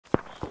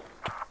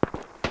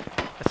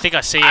think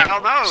I see him. I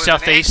don't know.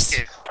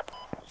 Southeast.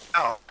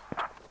 Oh.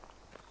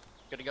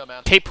 Good to go,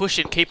 man. Keep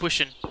pushing, keep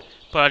pushing.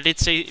 But I did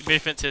see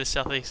movement to the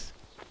southeast.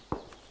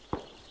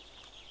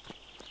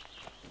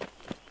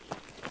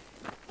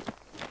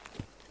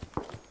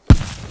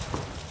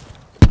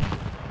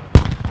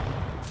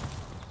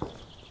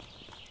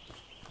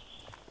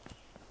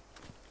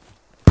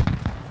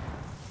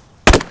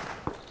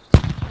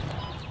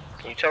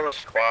 Can you tell the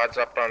squads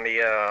up on the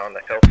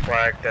hill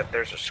flag that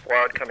there's a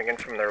squad coming in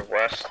from their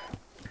west,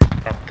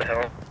 up the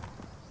hill?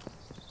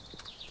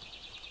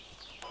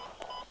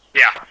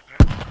 Yeah.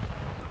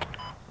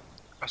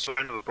 I saw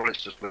one of the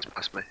bullets just whizzed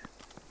past me.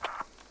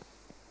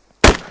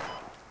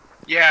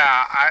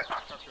 Yeah,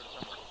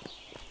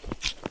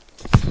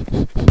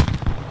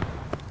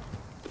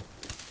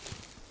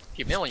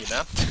 Keep nailing you,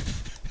 man.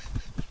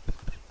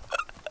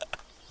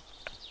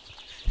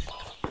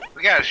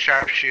 we got a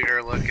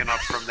sharpshooter looking up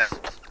from that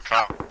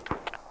top.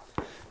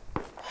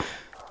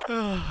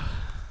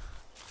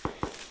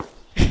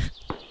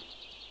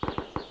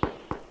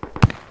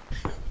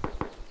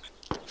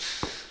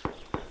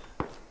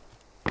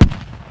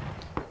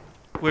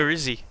 Where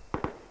is he?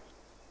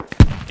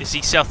 Is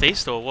he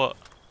southeast or what?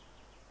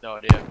 No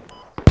idea.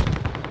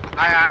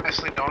 I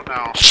honestly don't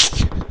know.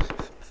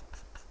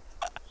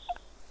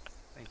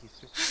 Thank you,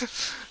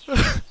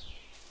 sir.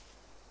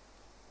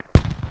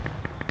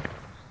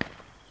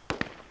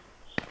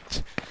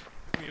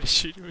 I'm gonna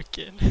shoot him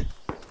again.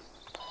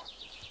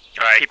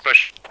 Alright, keep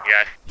pushing,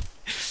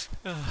 guys.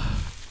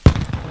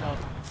 Well,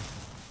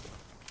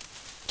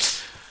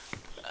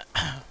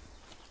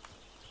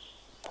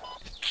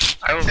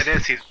 I will say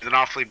this, he's an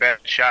awfully bad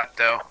shot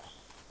though.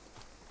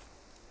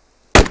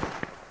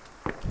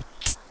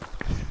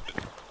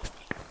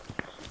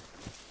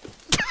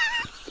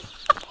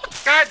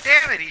 God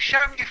damn it, he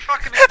shot me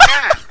fucking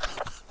again!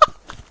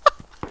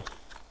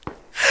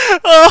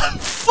 oh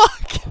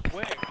fuck!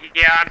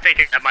 Yeah, I'm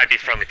thinking that might be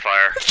friendly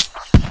fire.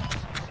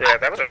 Yeah,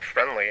 that was a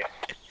friendly.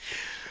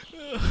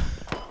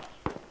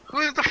 Who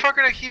is the fucker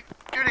that keep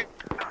shooting?